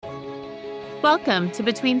Welcome to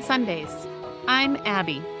Between Sundays. I'm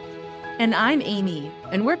Abby. And I'm Amy,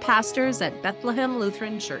 and we're pastors at Bethlehem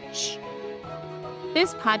Lutheran Church.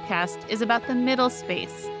 This podcast is about the middle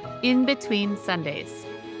space, in between Sundays.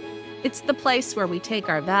 It's the place where we take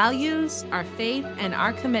our values, our faith, and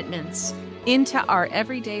our commitments into our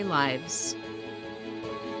everyday lives.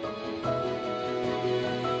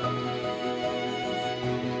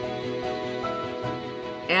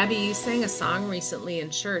 Abby, you sang a song recently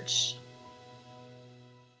in church.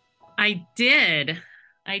 I did.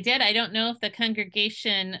 I don't know if the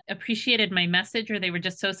congregation appreciated my message or they were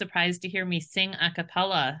just so surprised to hear me sing a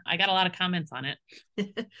cappella. I got a lot of comments on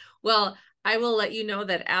it. Well, I will let you know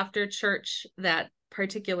that after church that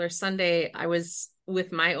particular Sunday, I was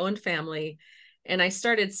with my own family and I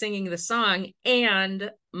started singing the song, and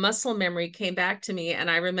muscle memory came back to me and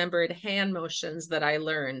I remembered hand motions that I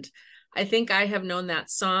learned. I think I have known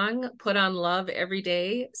that song, Put on Love Every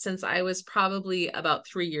Day, since I was probably about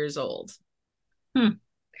 3 years old.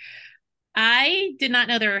 I did not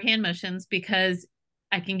know there were hand motions because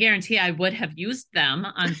I can guarantee I would have used them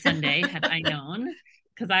on Sunday had I known,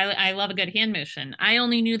 because I love a good hand motion. I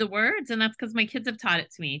only knew the words, and that's because my kids have taught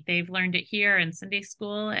it to me. They've learned it here in Sunday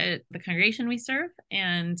school at the congregation we serve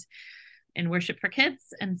and in worship for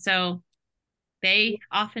kids. And so they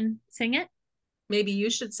often sing it. Maybe you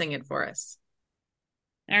should sing it for us.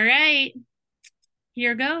 All right,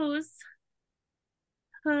 here goes.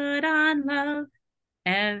 Put on love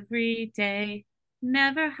every day.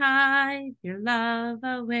 Never hide your love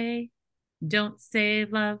away. Don't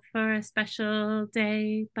save love for a special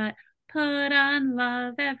day, but put on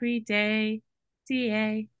love every day.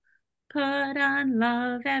 DA. Put on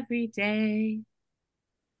love every day.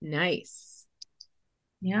 Nice.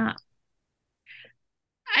 Yeah.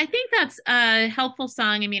 I think that's a helpful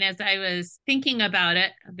song. I mean, as I was thinking about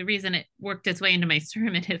it, the reason it worked its way into my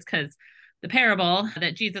sermon is because the parable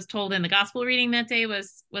that Jesus told in the gospel reading that day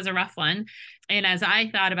was a rough one. And as I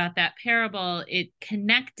thought about that parable, it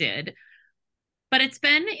connected. But it's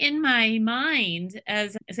been in my mind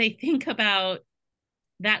as I think about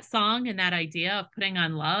that song and that idea of putting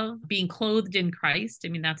on love, being clothed in Christ. I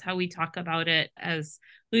mean, that's how we talk about it as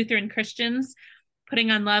Lutheran Christians. Putting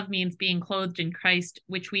on love means being clothed in Christ,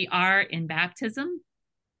 which we are in baptism.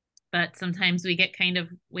 But sometimes we get kind of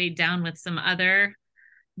weighed down with some other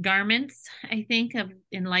garments, I think,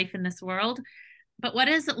 in life in this world. But what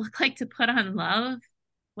does it look like to put on love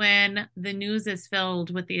when the news is filled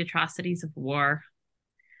with the atrocities of war?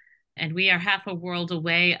 And we are half a world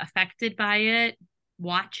away, affected by it,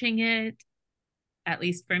 watching it, at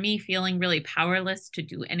least for me, feeling really powerless to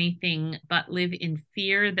do anything but live in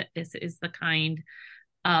fear that this is the kind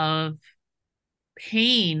of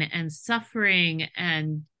pain and suffering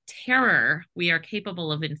and terror we are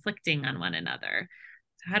capable of inflicting on one another.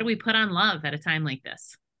 So how do we put on love at a time like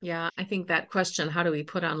this? Yeah, I think that question, how do we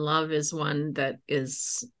put on love, is one that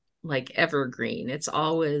is like evergreen. It's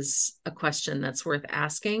always a question that's worth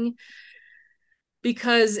asking,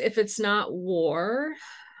 because if it's not war,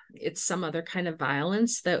 it's some other kind of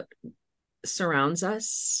violence that surrounds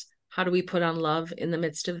us. How do we put on love in the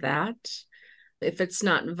midst of that? If it's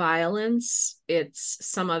not violence, it's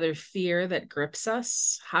some other fear that grips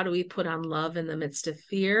us. How do we put on love in the midst of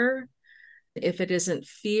fear? If it isn't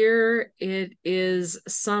fear, it is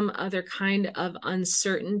some other kind of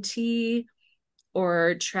uncertainty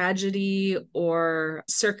or tragedy or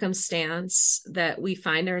circumstance that we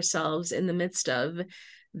find ourselves in the midst of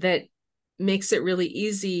that makes it really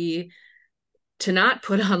easy to not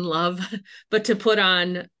put on love, but to put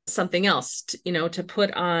on something else, to put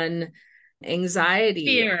on anxiety,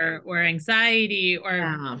 fear or anxiety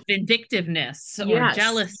or vindictiveness or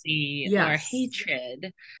jealousy or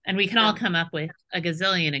hatred. And we can all come up with a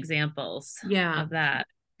gazillion examples of that.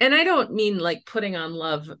 And I don't mean like putting on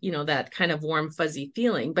love, that kind of warm, fuzzy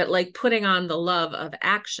feeling, but like putting on the love of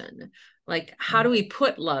action. Like, how do we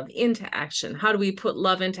put love into action? How do we put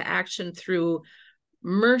love into action through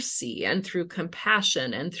mercy and through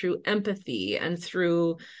compassion and through empathy and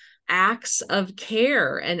through acts of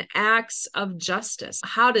care and acts of justice?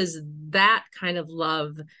 How does that kind of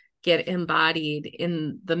love get embodied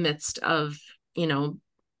in the midst of,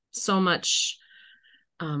 so much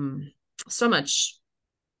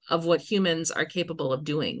of what humans are capable of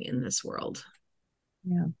doing in this world?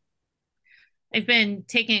 Yeah. I've been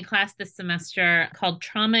taking a class this semester called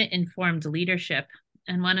Trauma-Informed Leadership.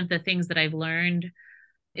 And one of the things that I've learned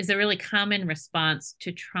is a really common response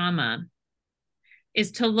to trauma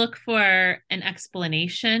is to look for an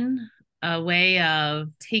explanation, a way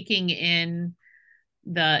of taking in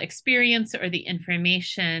the experience or the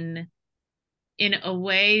information in a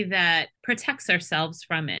way that protects ourselves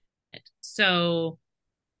from it. So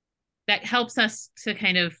that helps us to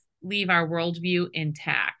kind of leave our worldview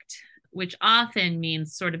intact, which often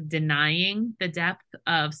means sort of denying the depth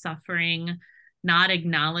of suffering, not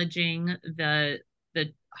acknowledging the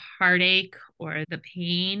heartache or the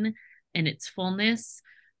pain in its fullness,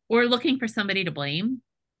 or looking for somebody to blame,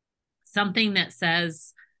 something that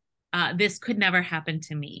says, this could never happen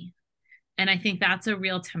to me. And I think that's a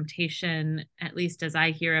real temptation, at least as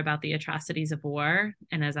I hear about the atrocities of war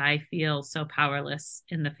and as I feel so powerless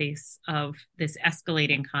in the face of this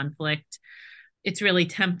escalating conflict. It's really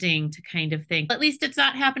tempting to kind of think, at least it's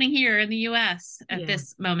not happening here in the US at Yeah.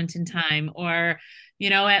 this moment in time, or,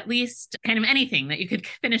 at least kind of anything that you could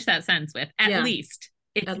finish that sentence with, at Yeah. least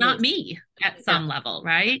it's At not least. me at Yeah. some level,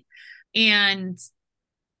 right? And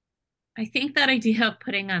I think that idea of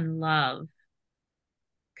putting on love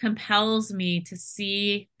compels me to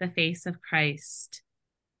see the face of Christ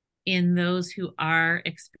in those who are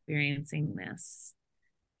experiencing this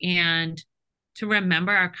and to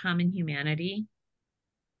remember our common humanity,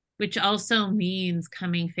 which also means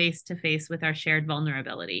coming face to face with our shared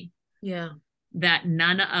vulnerability, Yeah. that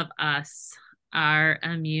none of us are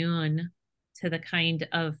immune to the kind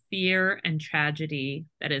of fear and tragedy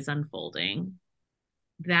that is unfolding.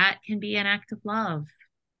 That can be an act of love.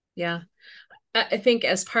 Yeah. I think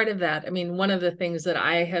as part of that, I mean, one of the things that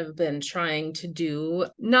I have been trying to do,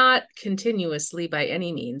 not continuously by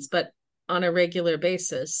any means, but on a regular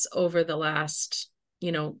basis over the last,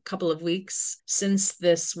 couple of weeks since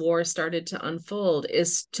this war started to unfold,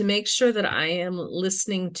 is to make sure that I am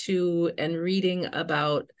listening to and reading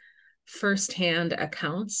about firsthand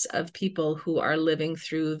accounts of people who are living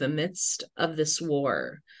through the midst of this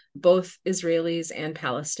war, both Israelis and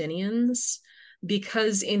Palestinians,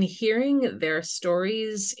 because in hearing their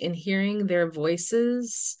stories, in hearing their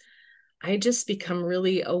voices, I just become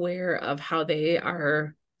really aware of how they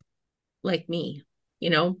are like me, you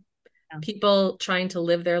know, Yeah. people trying to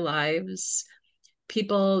live their lives,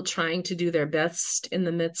 people trying to do their best in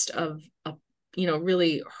the midst of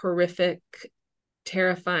really horrific,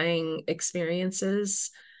 terrifying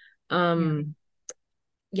experiences. Yeah. um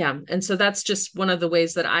yeah, and so that's just one of the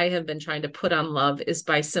ways that I have been trying to put on love, is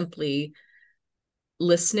by simply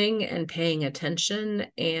listening and paying attention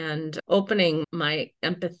and opening my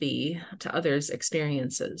empathy to others'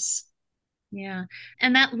 experiences. Yeah.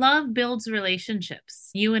 And that love builds relationships.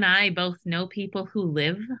 You and I both know people who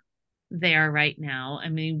live there right now. I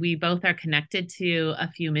mean, we both are connected to a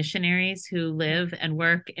few missionaries who Yeah. live and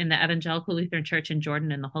work in the Evangelical Lutheran Church in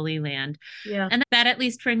Jordan in the Holy Land. Yeah. And that, at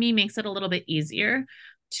least for me, makes it a little bit easier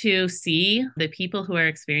to see the people who are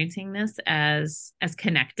experiencing this as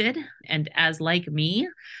connected and as like me,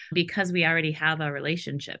 because we already have a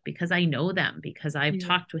relationship, because I know them, because I've Yeah.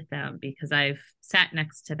 talked with them, because I've sat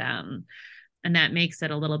next to them, and that makes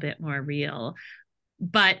it a little bit more real.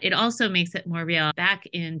 But it also makes it more real. Back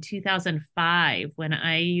in 2005, when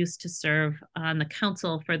I used to serve on the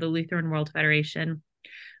council for the Lutheran World Federation,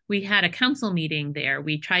 we had a council meeting there.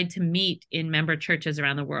 We tried to meet in member churches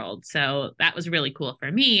around the world. So that was really cool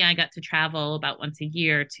for me. I got to travel about once a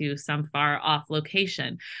year to some far off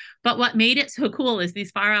location. But what made it so cool is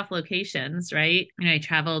these far off locations, right? I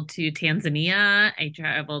traveled to Tanzania, I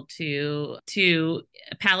traveled to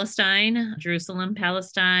Palestine, Jerusalem,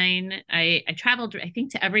 Palestine. I traveled, I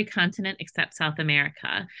think, to every continent except South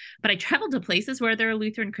America. But I traveled to places where there are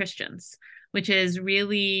Lutheran Christians, which is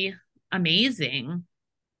really amazing,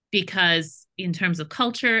 because in terms of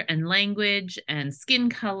culture and language and skin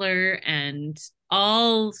color and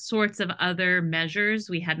all sorts of other measures,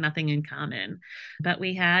 we had nothing in common, but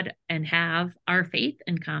we had and have our faith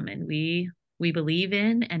in common. We believe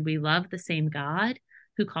in and we love the same God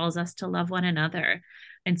who calls us to love one another.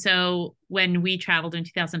 And so when we traveled in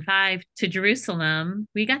 2005 to Jerusalem,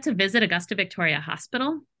 we got to visit Augusta Victoria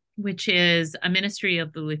Hospital, which is a ministry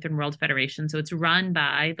of the Lutheran World Federation. So it's run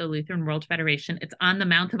by the Lutheran World Federation. It's on the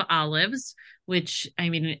Mount of Olives, which, I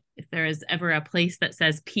mean, if there is ever a place that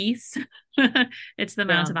says peace, it's the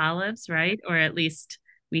Mount Yeah. of Olives, right? Or at least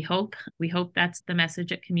we hope that's the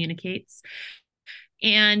message it communicates.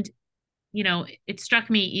 And, it struck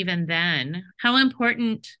me even then how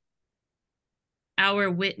important our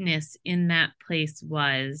witness in that place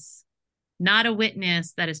was. Not a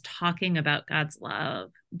witness that is talking about God's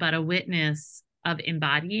love, but a witness of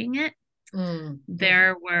embodying it. Mm-hmm.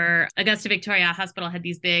 There were Augusta Victoria Hospital had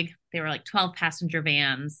these big, they were like 12 passenger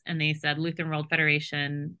vans, and they said Lutheran World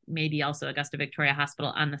Federation, maybe also Augusta Victoria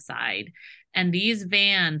Hospital on the side. And these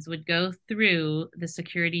vans would go through the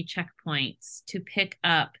security checkpoints to pick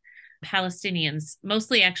up Palestinians,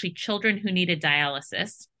 mostly actually children who needed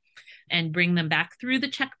dialysis, and bring them back through the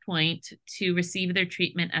checkpoint to receive their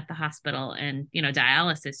treatment at the hospital. And,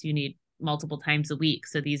 dialysis, you need multiple times a week.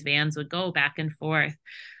 So these vans would go back and forth,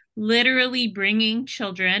 literally bringing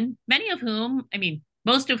children, many of whom,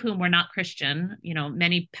 most of whom were not Christian,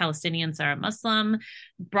 many Palestinians are Muslim,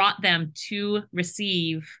 brought them to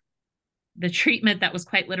receive the treatment that was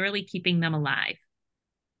quite literally keeping them alive.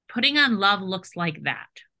 Putting on love looks like that,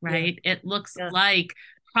 right? Yeah. It looks like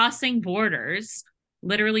crossing borders,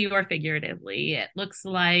 literally or figuratively. It looks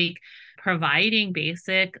like providing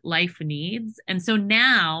basic life needs. And so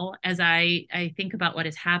now, as I think about what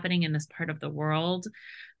is happening in this part of the world,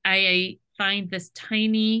 I find this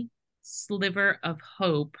tiny sliver of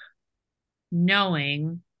hope,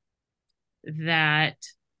 knowing that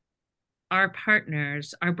our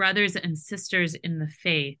partners, our brothers and sisters in the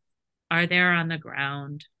faith, are there on the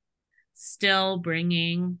ground, still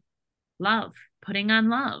bringing love, putting on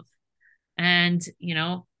love. And,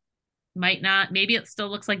 maybe it still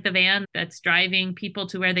looks like the van that's driving people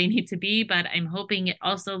to where they need to be, but I'm hoping it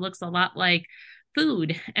also looks a lot like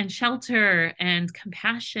food and shelter and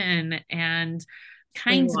compassion and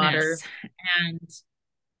kindness and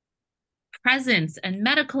presence and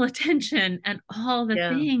medical attention and all the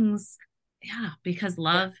things. Yeah, because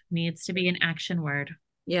love needs to be an action word.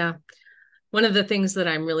 Yeah. One of the things that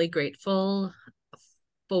I'm really grateful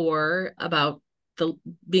for about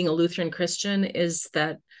being a Lutheran Christian is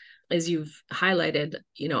that, as you've highlighted,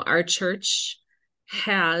 our church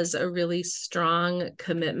has a really strong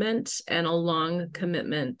commitment and a long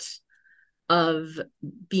commitment of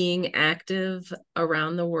being active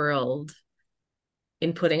around the world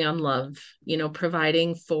in putting on love,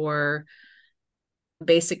 providing for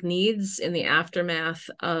basic needs in the aftermath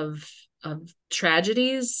of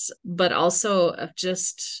tragedies, but also of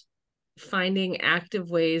just finding active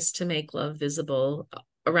ways to make love visible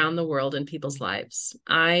around the world in people's lives.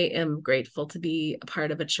 I am grateful to be a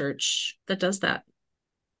part of a church that does that.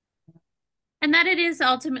 And that it is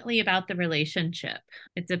ultimately about the relationship.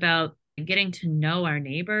 It's about getting to know our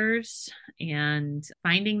neighbors and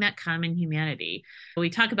finding that common humanity.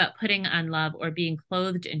 We talk about putting on love or being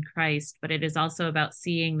clothed in Christ, but it is also about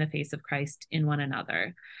seeing the face of Christ in one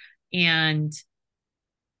another. And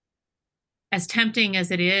as tempting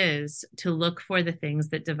as it is to look for the things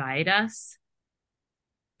that divide us,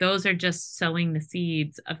 those are just sowing the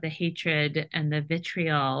seeds of the hatred and the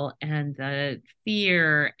vitriol and the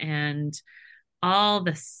fear and all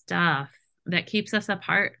the stuff that keeps us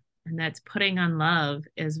apart. And that's putting on love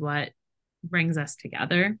is what brings us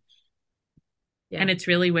together. Yeah. And it's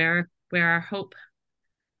really where our hope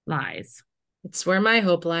lies. It's where my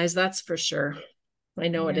hope lies, that's for sure. I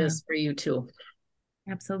know it is for you too.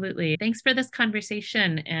 Absolutely. Thanks for this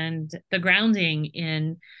conversation and the grounding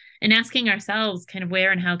in asking ourselves kind of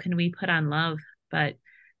where and how can we put on love. But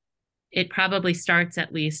it probably starts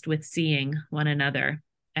at least with seeing one another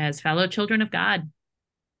as fellow children of God.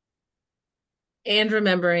 And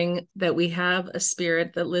remembering that we have a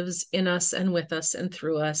spirit that lives in us and with us and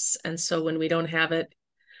through us. And so when we don't have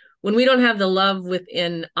the love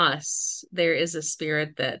within us, there is a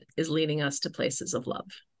spirit that is leading us to places of love.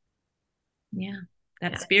 Yeah.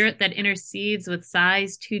 That spirit that intercedes with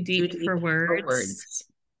sighs too deep for words.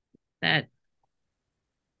 That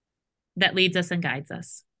leads us and guides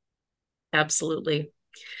us. Absolutely.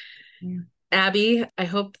 Yeah. Abby, I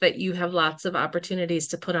hope that you have lots of opportunities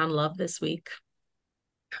to put on love this week.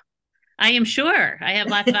 I am sure I have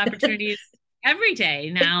lots of opportunities every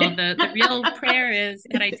day. Now, the real prayer is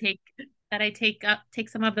that I take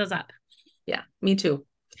some of those up. Yeah, me too.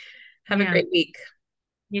 Have a great week.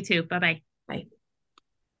 You too. Bye-bye. Bye.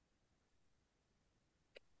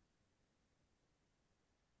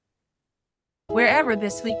 Wherever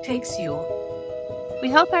this week takes you.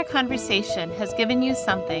 We hope our conversation has given you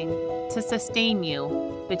something to sustain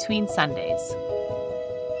you between Sundays.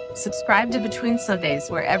 Subscribe to Between Sundays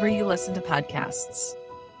wherever you listen to podcasts.